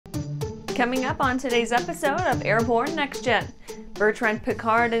Coming up on today's episode of Airborne-NextGen, Bertrand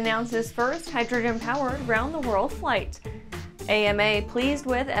Piccard announces first hydrogen-powered round-the-world flight. AMA pleased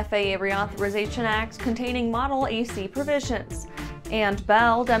with FAA Reauthorization Act containing Model AC provisions. And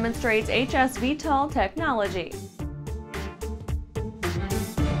Bell demonstrates HSVTOL technology.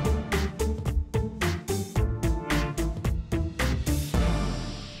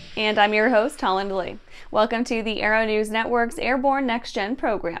 And I'm your host, Holland Lee. Welcome to the Aero-News Network's Airborne-NextGen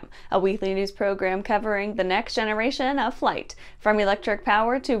program, a weekly news program covering the next generation of flight, from electric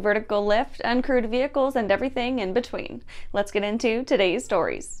power to vertical lift, uncrewed vehicles, and everything in between. Let's get into today's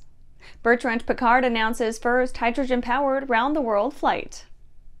stories. Bertrand Piccard announces first hydrogen-powered round-the-world flight.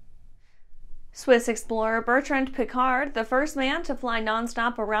 Swiss explorer Bertrand Piccard, the first man to fly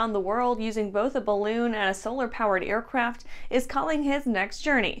nonstop around the world using both a balloon and a solar-powered aircraft, is calling his next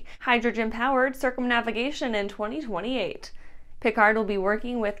journey hydrogen-powered circumnavigation in 2028. Piccard will be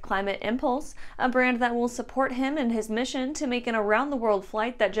working with Climate Impulse, a brand that will support him in his mission to make an around-the-world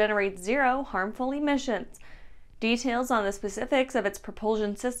flight that generates zero harmful emissions. Details on the specifics of its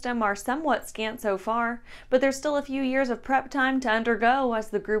propulsion system are somewhat scant so far, but there's still a few years of prep time to undergo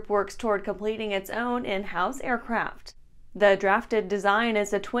as the group works toward completing its own in-house aircraft. The drafted design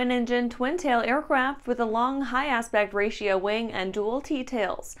is a twin-engine, twin-tail aircraft with a long, high-aspect ratio wing and dual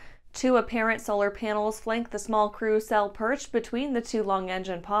T-tails. Two apparent solar panels flank the small crew cell perched between the two long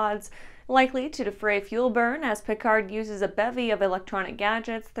engine pods, likely to defray fuel burn as Piccard uses a bevy of electronic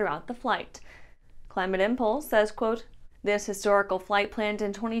gadgets throughout the flight. Climate Impulse says, quote, "This historical flight planned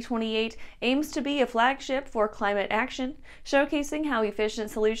in 2028 aims to be a flagship for climate action, showcasing how efficient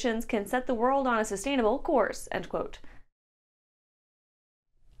solutions can set the world on a sustainable course," end quote.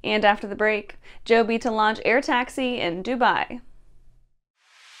 And after the break, Jobby to launch air taxi in Dubai.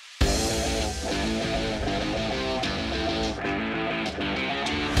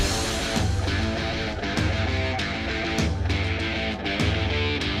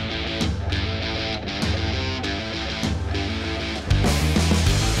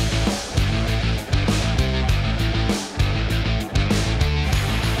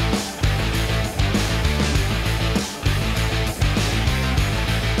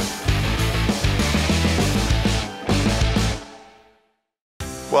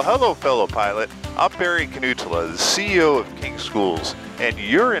 Well, hello, fellow pilot. I'm Barry Canutula, the CEO of King Schools, and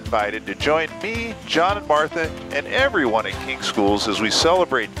you're invited to join me, John and Martha, and everyone at King Schools as we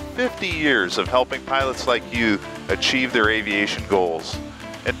celebrate 50 years of helping pilots like you achieve their aviation goals.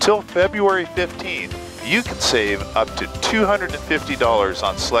 Until February 15th, you can save up to $250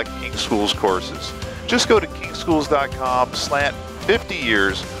 on select King Schools courses. Just go to kingschools.com/50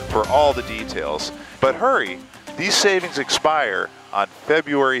 years for all the details. But hurry, these savings expire on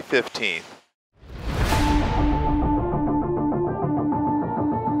February 15th.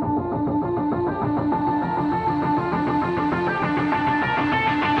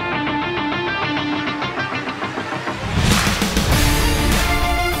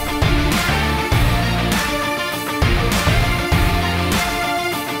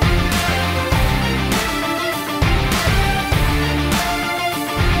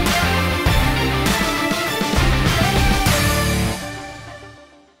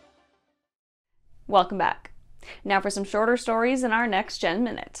 Welcome back. Now for some shorter stories in our Next Gen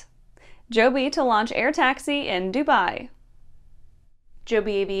Minute. Jobby to launch air taxi in Dubai.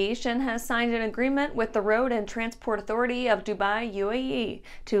 Jobby Aviation has signed an agreement with the Road and Transport Authority of Dubai, UAE,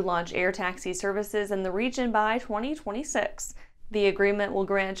 to launch air taxi services in the region by 2026. The agreement will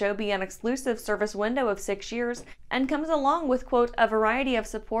grant Jobby an exclusive service window of 6 years and comes along with, quote, "a variety of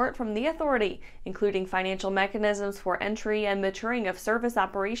support from the authority, including financial mechanisms for entry and maturing of service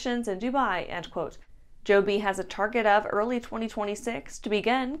operations in Dubai," end quote. Jobby has a target of early 2026 to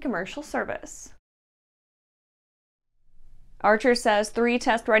begin commercial service. Archer says 3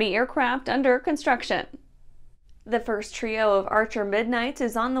 test-ready aircraft under construction. The first trio of Archer Midnights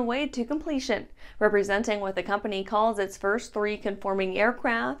is on the way to completion, representing what the company calls its first 3 conforming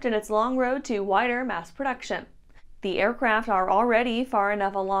aircraft in its long road to wider mass production. The aircraft are already far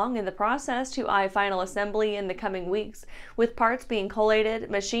enough along in the process to eye final assembly in the coming weeks, with parts being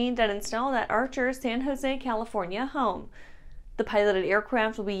collated, machined, and installed at Archer's San Jose, California home. The piloted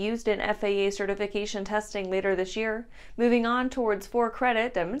aircraft will be used in FAA certification testing later this year, moving on towards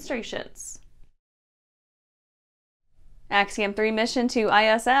 4-credit demonstrations. Axiom 3 mission to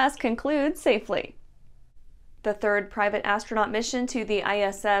ISS concludes safely. The third private astronaut mission to the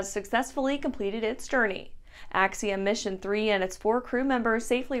ISS successfully completed its journey. Axiom Mission 3 and its 4 crew members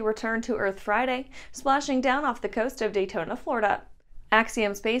safely returned to Earth Friday, splashing down off the coast of Daytona, Florida.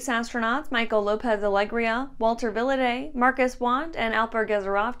 Axiom space astronauts Michael Lopez Alegria, Walter Villaday, Marcus Want, and Alper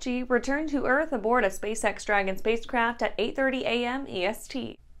Gezerovci returned to Earth aboard a SpaceX Dragon spacecraft at 8:30 a.m.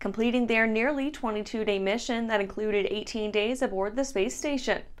 EST, completing their nearly 22-day mission that included 18 days aboard the space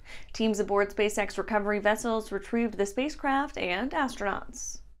station. Teams aboard SpaceX recovery vessels retrieved the spacecraft and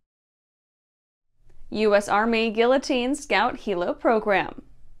astronauts. U.S. Army guillotines Scout Helo program.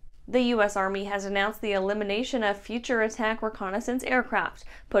 The U.S. Army has announced the elimination of future attack reconnaissance aircraft,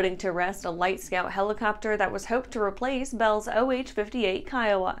 putting to rest a light scout helicopter that was hoped to replace Bell's OH-58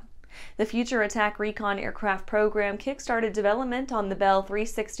 Kiowa. The Future Attack Recon Aircraft program kick-started development on the Bell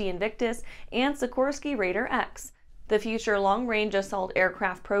 360 Invictus and Sikorsky Raider X. The Future Long-Range Assault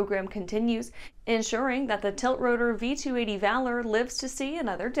Aircraft program continues, ensuring that the tilt-rotor V-280 Valor lives to see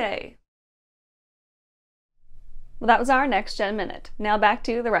another day. Well, that was our Next Gen Minute. Now back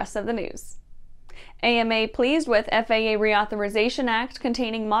to the rest of the news. AMA pleased with FAA Reauthorization Act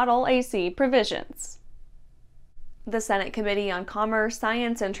containing Model AC provisions. The Senate Committee on Commerce,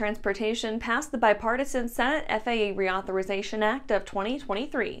 Science, and Transportation passed the bipartisan Senate FAA Reauthorization Act of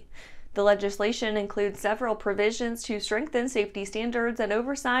 2023. The legislation includes several provisions to strengthen safety standards and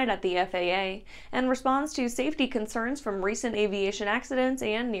oversight at the FAA and responds to safety concerns from recent aviation accidents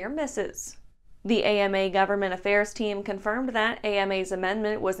and near misses. The AMA Government Affairs team confirmed that AMA's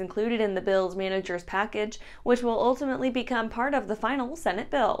amendment was included in the bill's manager's package, which will ultimately become part of the final Senate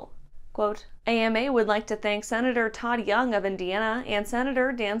bill. Quote, AMA would like to thank Senator Todd Young of Indiana and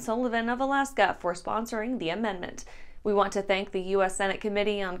Senator Dan Sullivan of Alaska for sponsoring the amendment. We want to thank the U.S. Senate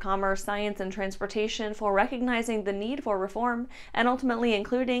Committee on Commerce, Science, and Transportation for recognizing the need for reform and ultimately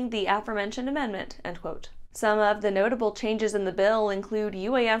including the aforementioned amendment, end quote. Some of the notable changes in the bill include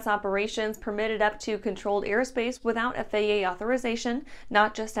UAS operations permitted up to controlled airspace without FAA authorization,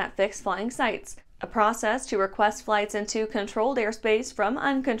 not just at fixed flying sites, a process to request flights into controlled airspace from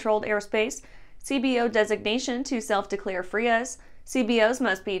uncontrolled airspace, CBO designation to self-declare FRIAs, CBOs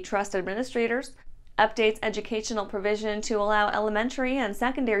must be trust administrators, updates educational provision to allow elementary and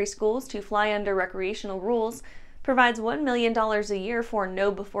secondary schools to fly under recreational rules, provides $1 million a year for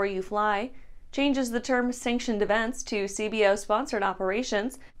Know Before You Fly, changes the term sanctioned events to CBO-sponsored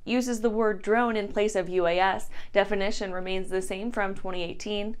operations, uses the word drone in place of UAS, definition remains the same from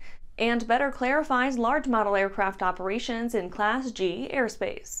 2018, and better clarifies large model aircraft operations in Class G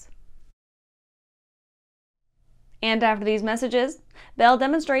airspace. And after these messages, Bell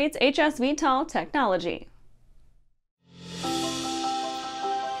demonstrates HSVTOL technology.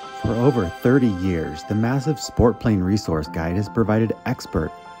 For over 30 years, the massive Sportplane Resource Guide has provided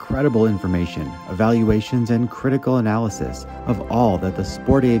expert, credible information, evaluations, and critical analysis of all that the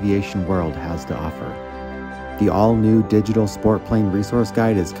sport aviation world has to offer. The all-new digital Sportplane Resource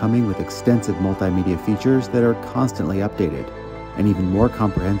Guide is coming with extensive multimedia features that are constantly updated, an even more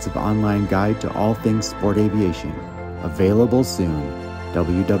comprehensive online guide to all things sport aviation. Available soon.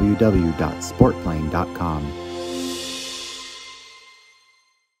 www.sportplane.com.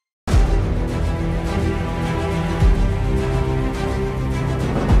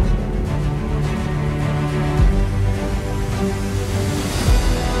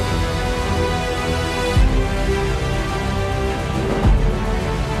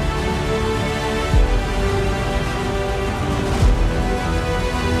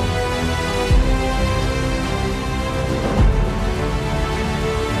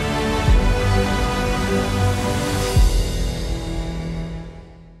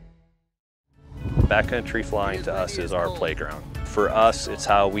 Backcountry flying to us is our playground. For us, it's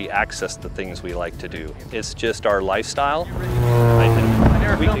how we access the things we like to do. It's just our lifestyle.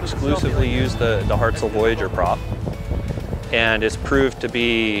 We exclusively use the Hartzell Voyager prop, and it's proved to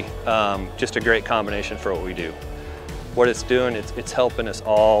be just a great combination for what we do. What it's doing, it's helping us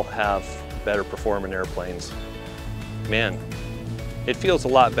all have better performing airplanes. Man, it feels a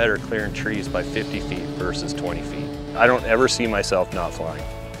lot better clearing trees by 50 feet versus 20 feet. I don't ever see myself not flying.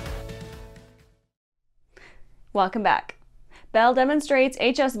 Welcome back. Bell demonstrates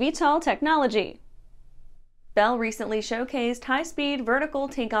HSVTOL technology. Bell recently showcased high-speed vertical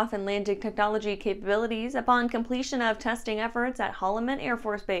takeoff and landing technology capabilities upon completion of testing efforts at Holloman Air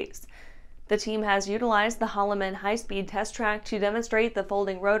Force Base. The team has utilized the Holloman High-Speed Test Track to demonstrate the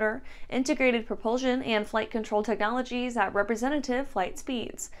folding rotor, integrated propulsion, and flight control technologies at representative flight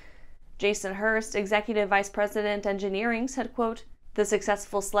speeds. Jason Hurst, Executive Vice President Engineering, said, quote, "The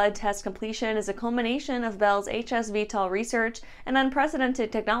successful sled test completion is a culmination of Bell's HSVTOL research and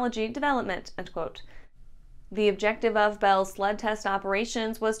unprecedented technology development," end quote. The objective of Bell's sled test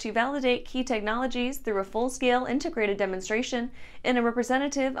operations was to validate key technologies through a full-scale integrated demonstration in a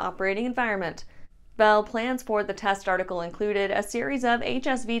representative operating environment. Bell plans for the test article included a series of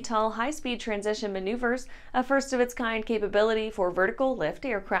HSVTOL high-speed transition maneuvers, a first-of-its-kind capability for vertical lift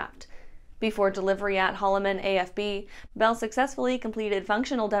aircraft. Before delivery at Holloman AFB, Bell successfully completed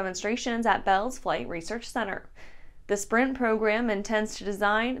functional demonstrations at Bell's Flight Research Center. The Sprint program intends to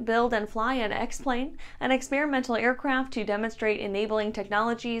design, build, and fly an X-plane, an experimental aircraft to demonstrate enabling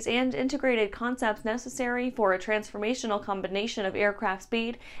technologies and integrated concepts necessary for a transformational combination of aircraft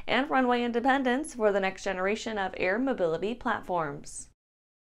speed and runway independence for the next generation of air mobility platforms.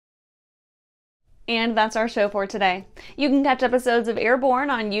 And that's our show for today. You can catch episodes of Airborne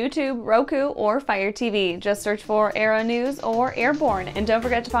on YouTube, Roku, or Fire TV. Just search for Aero-News or Airborne, and don't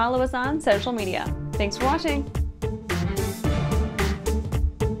forget to follow us on social media. Thanks for watching.